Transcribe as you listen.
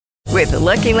With the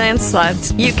Lucky Land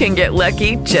Slots, you can get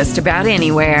lucky just about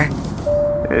anywhere.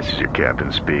 This is your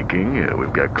captain speaking.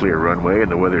 We've got clear runway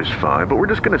and the weather's fine, but we're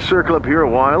just going to circle up here a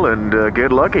while and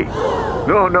get lucky.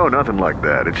 No, nothing like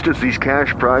that. It's just these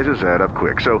cash prizes add up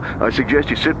quick. So I suggest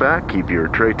you sit back, keep your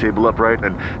tray table upright,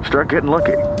 and start getting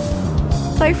lucky.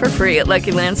 Play for free at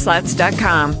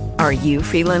LuckyLandSlots.com. Are you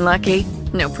feeling lucky?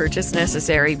 No purchase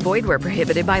necessary. Void where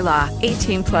prohibited by law.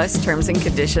 18 plus terms and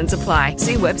conditions apply.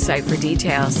 See website for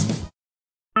details.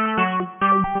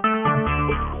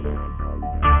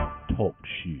 Talk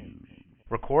shoes.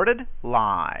 Recorded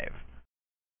live.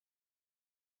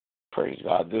 Praise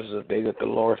God. This is a day that the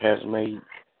Lord has made.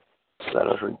 Let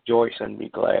us rejoice and be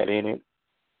glad in it.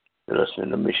 You're listening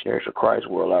to Missionaries of Christ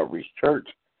World Outreach Church,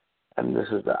 and this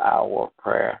is the hour of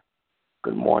prayer.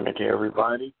 Good morning to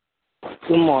everybody.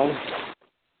 Good morning.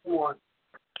 Good morning.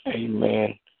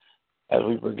 Amen. As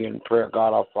we begin prayer,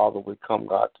 God our Father, we come,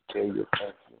 God, to tell you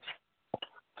thank you.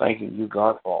 Thanking you,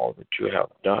 God, for all that you have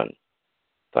done.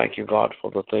 Thank you, God,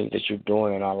 for the things that you're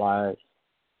doing in our lives.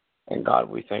 And, God,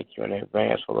 we thank you in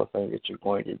advance for the things that you're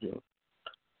going to do.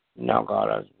 Now, God,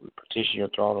 as we petition your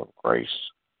throne of grace,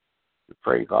 we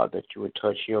pray, God, that you would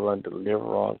touch, heal, and deliver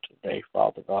on today,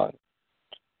 Father God.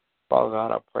 Father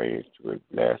God, I pray that you would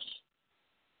bless,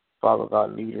 Father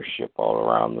God, leadership all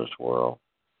around this world,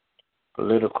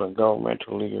 political and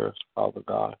governmental leaders, Father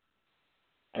God.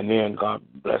 And then, God,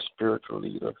 bless spiritual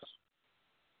leaders.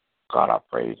 God, I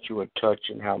pray that you would touch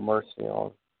and have mercy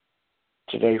on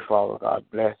today, Father God.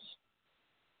 Bless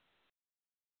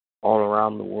all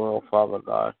around the world, Father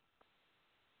God,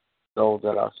 those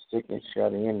that are sick and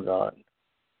shut in, God.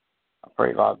 I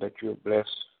pray, God, that you would bless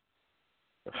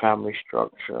the family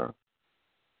structure.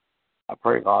 I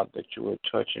pray, God, that you would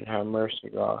touch and have mercy,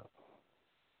 God.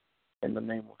 In the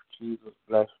name of Jesus,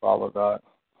 bless, Father God,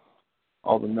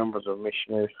 all the members of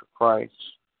Missionaries for Christ.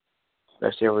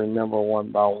 Bless every member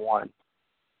one by one.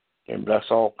 And bless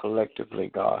all collectively,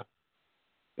 God.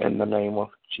 In the name of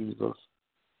Jesus.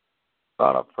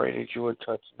 God, I pray that you would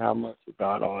touch and have mercy,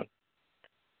 God, on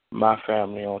my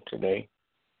family on today.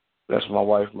 Bless my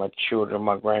wife, my children,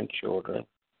 my grandchildren.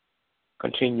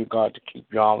 Continue, God, to keep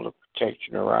your arms of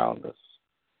protection around us.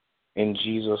 In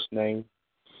Jesus' name,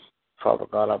 Father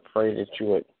God, I pray that you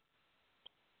would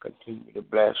continue to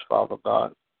bless, Father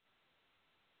God,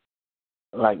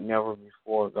 like never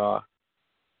before, God,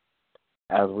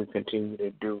 as we continue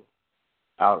to do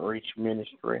outreach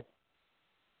ministry.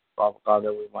 Father God,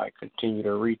 that we might continue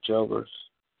to reach others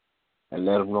and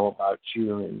let them know about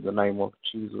you in the name of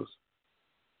Jesus.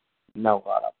 Now,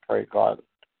 God, I pray, God,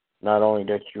 not only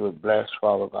that you would bless,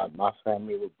 Father God, my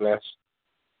family would bless,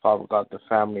 Father God, the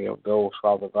family of those,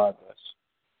 Father God, that's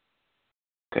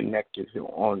connected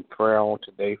on prayer on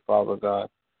today, Father God.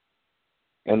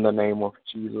 In the name of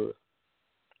Jesus,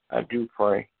 I do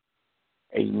pray.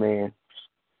 Amen.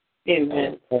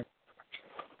 Amen.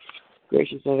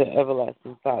 Gracious and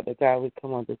everlasting Father, God, we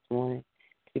come on this morning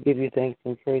to give you thanks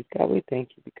and praise. God, we thank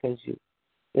you because you've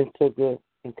been so good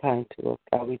and kind to us.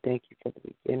 God, we thank you for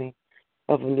the beginning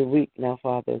of a new week now,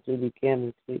 Father, as we begin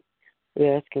this week.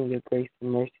 We're asking your grace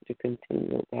and mercy to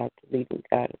continue, oh God, to lead and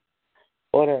guide us.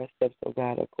 Order our steps, oh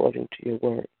God, according to your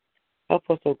word. Help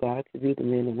us, oh God, to be the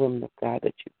men and women of God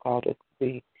that you called us to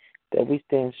be, that we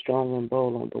stand strong and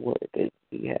bold on the word that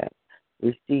we have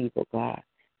received, oh God,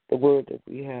 the word that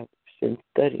we have been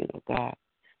studying, oh God.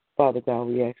 Father God,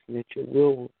 we ask that your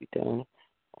will be done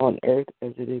on earth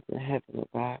as it is in heaven, oh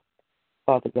God.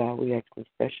 Father God, we ask for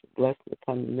special blessing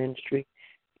upon the ministry,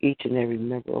 each and every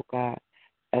member, oh God.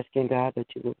 Asking, God, that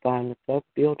you will find us up,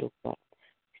 build us up.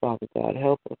 Father God,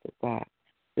 help us, oh God,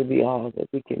 to be all that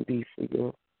we can be for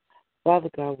you. Father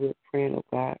God, we're praying, oh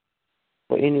God,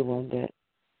 for anyone that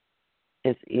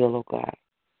is ill, oh God.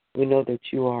 We know that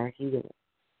you are a healer.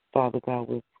 Father God,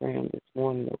 we're praying this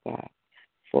morning, oh God,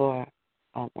 for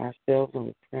ourselves, and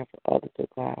we're praying for others, oh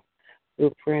God.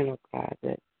 We're praying, oh God,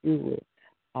 that you would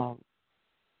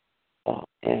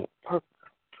and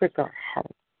prick our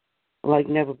hearts like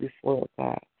never before, oh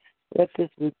God. Let this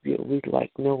week be a week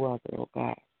like no other, oh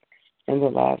God, in the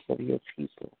lives of your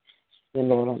people. And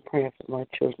Lord, I'm praying for my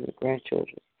children and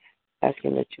grandchildren,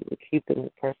 asking that you would keep them in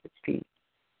perfect peace.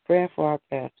 Praying for our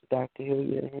pastor, Dr.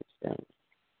 Hilliard, and his family,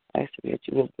 asking that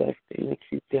you will bless them and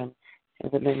keep them. In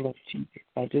the name of Jesus,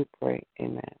 I do pray.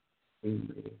 Amen.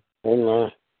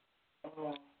 Amen.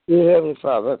 Dear Heavenly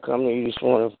Father, I come to you this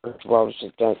morning, first of all, to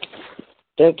say thank you.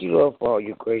 Thank you, Lord, for all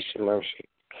your grace and mercy.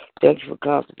 Thank you for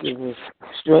constantly giving me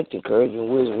strength, encouragement,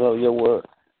 and wisdom of your word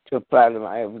to apply to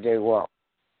my everyday walk.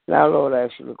 Now, Lord, I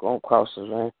ask you to look on across the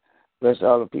land. Bless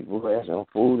all the people who have no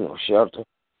food, no shelter,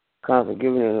 constantly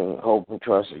giving them hope and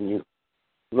trust in you.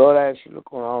 Lord, I ask you to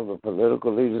look on all the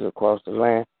political leaders across the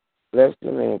land. Bless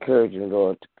them and encourage them,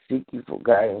 Lord, to seek you for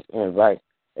guidance and advice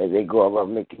as they go about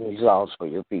making these laws for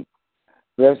your people.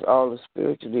 Bless all the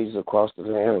spiritual leaders across the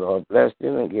land, Lord. Bless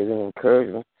them and give them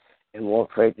encouragement and more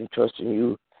faith and trust in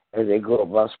you as they go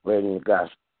about spreading the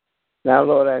gospel. Now,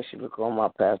 Lord, I ask you to look on my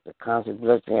pastor, constantly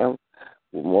bless him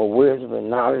with more wisdom and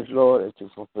knowledge, Lord, as to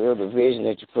fulfill the vision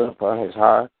that you put upon his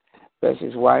heart. Bless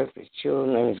his wife, his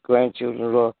children, and his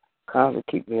grandchildren, Lord, constantly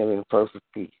keeping them in perfect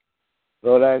peace.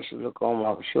 Lord, I ask you to look on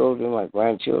my children, my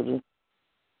grandchildren,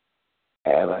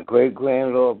 and my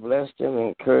great-grand, Lord. Bless them and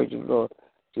encourage them, Lord,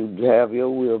 to have your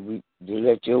will be, to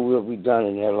let your will be done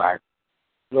in their life.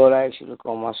 Lord, I ask you to look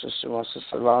on my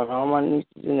sister-in-law, and all my nieces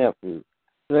and nephews.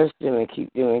 Bless them and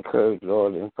keep them encouraged,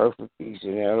 Lord, in perfect peace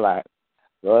in their life.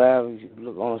 Lord, I ask you to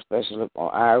look on, especially look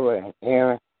on Ira and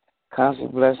Aaron,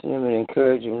 constantly blessing them and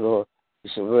encouraging them, Lord,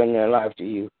 to surrender their life to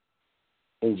you.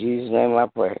 In Jesus' name I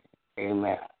pray.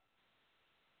 Amen.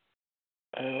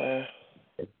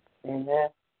 Amen.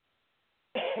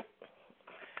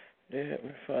 Dear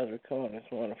Heavenly Father, we come on this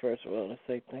morning, first of all, to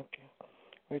say thank you.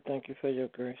 We thank you for your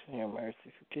grace and your mercy,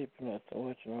 for keeping us and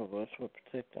watching over us, for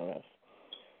protecting us,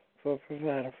 for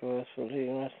providing for us, for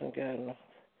leading us and guiding us,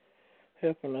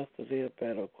 helping us to live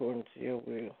better according to your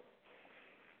will.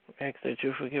 We ask that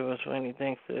you forgive us for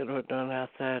anything said or done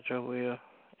outside your will,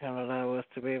 and allow us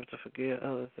to be able to forgive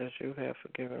others as you have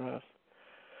forgiven us.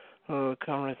 Lord, we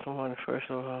come this morning, first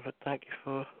of all, to thank you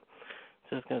for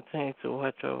just continue to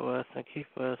watch over us and keep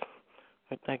us.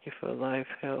 We thank you for life,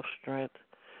 health, strength.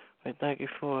 We thank you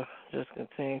for just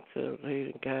continuing to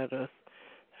lead and guide us,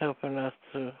 helping us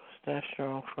to stand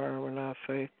strong, firm in our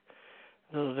faith,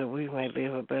 so that we may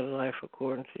live a better life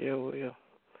according to your will.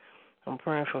 I'm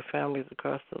praying for families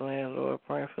across the land, Lord,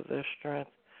 praying for their strength,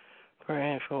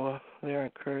 praying for their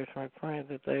encouragement, praying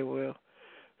that they will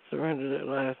surrender their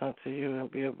lives unto you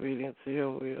and be obedient to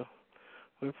your will.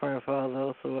 We pray for all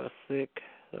those who are sick,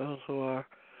 those who are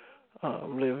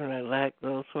living in lack,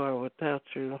 those who are without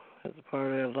you as a part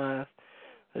of their lives,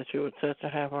 that you would touch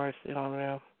and have mercy on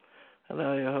them.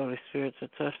 Allow your Holy Spirit to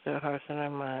touch their hearts and their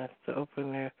minds, to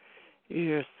open their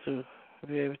ears to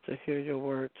be able to hear your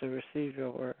word, to receive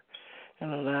your word,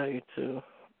 and allow you to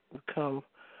become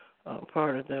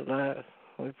part of their lives.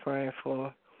 We pray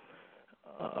for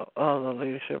all the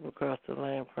leadership across the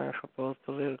land, praying for both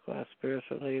political and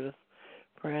spiritual leaders,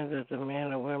 praying that the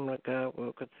men and women of God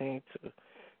will continue to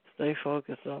stay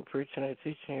focused on preaching and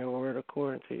teaching your word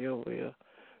according to your will,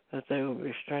 that they will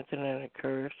be strengthened and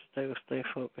encouraged, that they will stay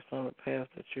focused on the path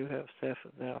that you have set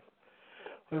for them.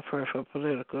 We pray for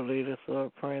political leaders,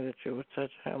 Lord, praying that you would touch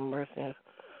and have mercy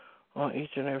on each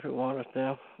and every one of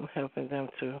them, helping them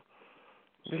to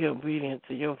be obedient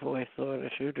to your voice, Lord,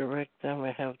 as you direct them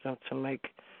and help them to make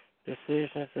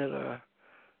decisions that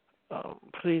are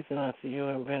pleasing unto you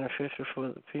and beneficial for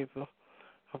the people.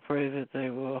 I pray that they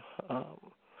will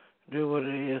do what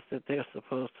it is that they're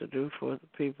supposed to do for the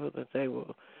people, that they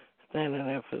will stand in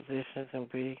their positions and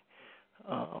be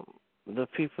the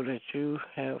people that you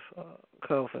have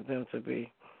called for them to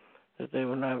be, that they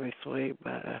will not be swayed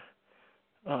by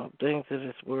things of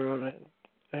this world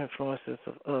and influences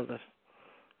of others.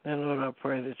 And Lord, I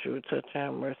pray that you would touch and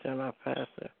have mercy on our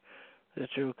pastor, that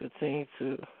you would continue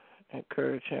to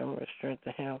encourage him and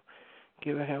strengthen him,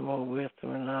 giving him more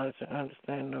wisdom and knowledge and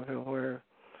understanding of your word,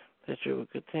 that you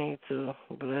would continue to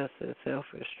bless his health,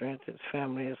 his strength, his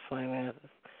family, his finances,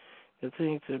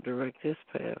 continue to direct his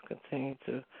path, continue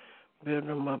to build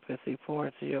him up as he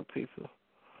pours into your people.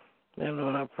 And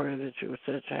Lord, I pray that you would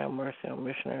touch and have mercy on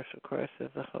missionaries for Christ as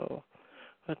a whole.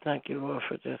 I thank you, Lord,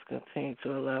 for just continuing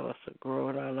to allow us to grow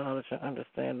in our knowledge and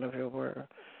understanding of your word.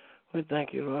 We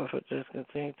thank you, Lord, for just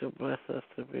continuing to bless us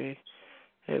to be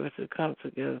able to come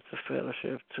together to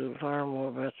fellowship, to learn more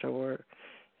about your word,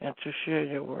 and to share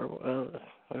your word with others.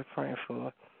 We're praying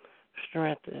for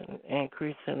strength and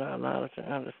increase in our knowledge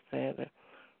and understanding.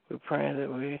 We're praying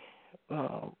that we,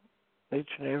 each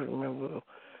and every member, will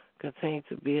continue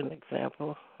to be an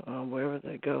example wherever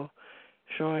they go,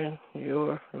 showing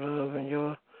your love and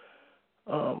your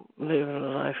living a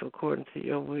life according to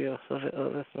your will, so that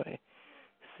others may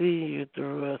see you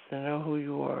through us and know who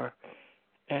you are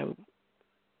and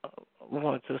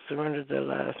want to surrender their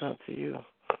lives unto you.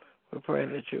 We pray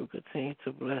that you will continue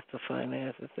to bless the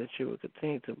finances, that you will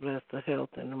continue to bless the health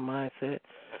and the mindset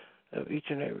of each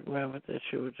and every member, that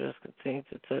you will just continue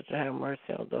to touch and have mercy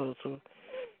on those who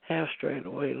have strayed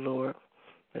away, Lord,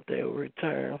 that they will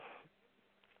return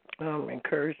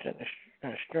encouraged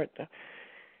and strengthened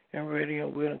and ready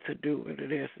and willing to do what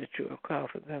it is that you have called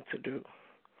for them to do.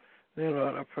 Then,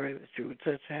 Lord, I pray that you would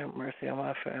touch and have mercy on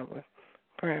my family.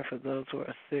 Praying for those who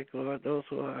are sick, Lord, those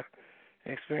who are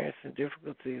experiencing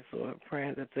difficulties, Lord,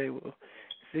 praying that they will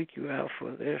seek you out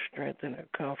for their strength and their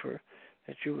comfort,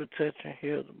 that you would touch and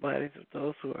heal the bodies of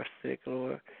those who are sick,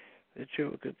 Lord, that you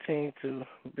will continue to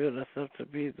build us up to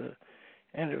be the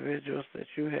individuals that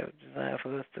you have designed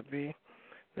for us to be,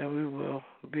 that we will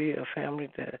be a family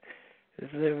that is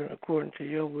living according to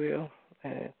your will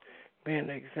and being an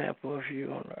example of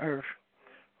you on the earth.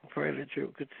 I pray that you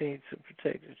will continue to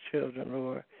protect the children,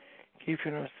 Lord,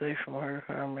 keeping them safe from hurt,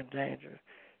 harm, and danger,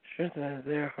 strengthening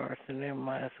their hearts and their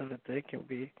minds so that they can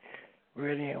be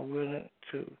ready and willing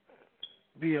to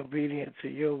be obedient to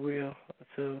your will,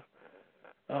 to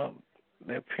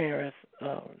their parents'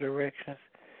 directions,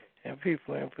 and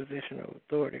people in position of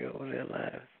authority over their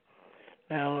lives.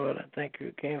 Now, Lord, I thank you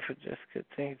again for just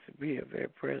continuing to be a very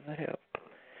present help.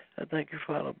 I thank you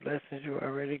for all the blessings you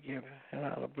already given and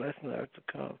all the blessings that are to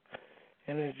come.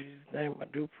 And in Jesus' name I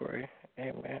do pray.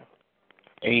 Amen.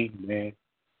 Amen.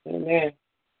 Amen.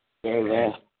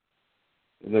 Amen.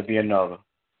 There'll be another.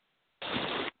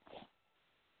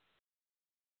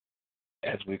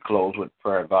 As we close with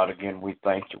prayer, God, again, we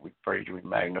thank you, we praise you, we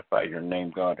magnify your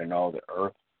name, God, in all the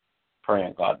earth.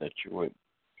 Praying, God, that you would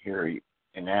hear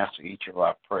and answer each of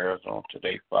our prayers on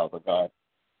today, Father God,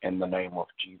 in the name of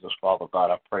Jesus. Father God,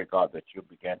 I pray, God, that you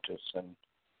begin to send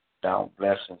down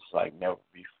blessings like never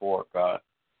before, God.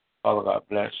 Father God,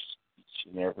 bless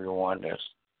each and every one that's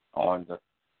on the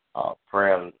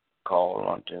prayer call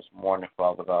on this morning,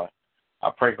 Father God.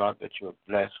 I pray, God, that you would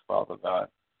bless, Father God,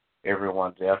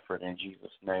 everyone's effort in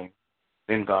Jesus' name.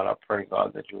 Then, God, I pray,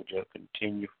 God, that you would just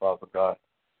continue, Father God,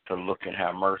 to look and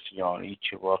have mercy on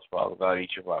each of us, Father God,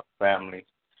 each of our families.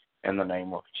 In the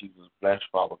name of Jesus, bless,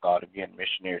 Father God, again,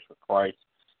 missionaries for Christ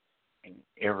in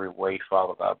every way,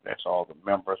 Father God. Bless all the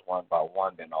members one by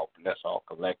one, then I'll bless all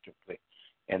collectively.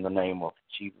 In the name of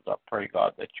Jesus, I pray,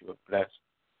 God, that you would bless,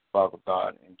 Father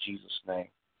God, in Jesus' name,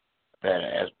 that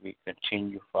as we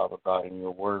continue, Father God, in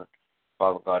your word,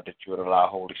 Father God, that you would allow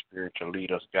Holy Spirit to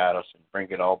lead us, guide us, and bring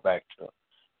it all back to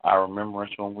our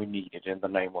remembrance when we need it. In the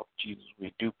name of Jesus,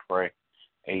 we do pray.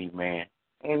 Amen.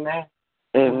 Amen.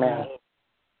 Amen.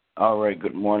 All right,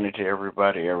 good morning to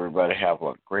everybody. Everybody have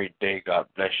a great day. God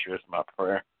bless you is my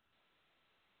prayer.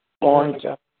 Morning,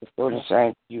 Justice. For the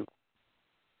same to you.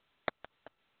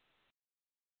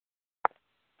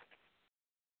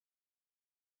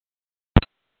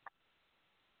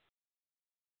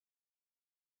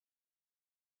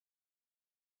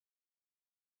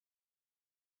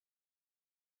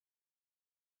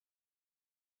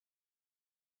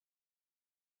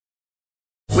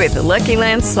 With the Lucky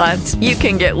Land Slots, you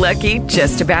can get lucky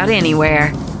just about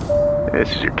anywhere.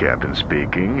 This is your captain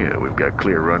speaking. We've got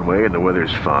clear runway and the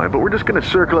weather's fine, but we're just going to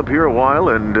circle up here a while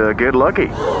and get lucky.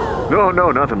 No,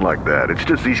 nothing like that. It's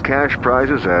just these cash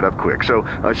prizes add up quick. So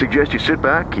I suggest you sit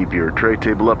back, keep your tray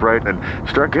table upright, and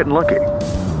start getting lucky.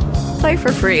 Play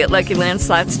for free at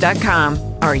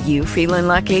LuckyLandSlots.com. Are you feeling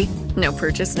lucky? No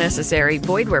purchase necessary.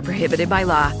 Void where prohibited by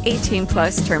law.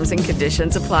 18+ terms and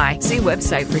conditions apply. See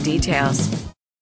website for details.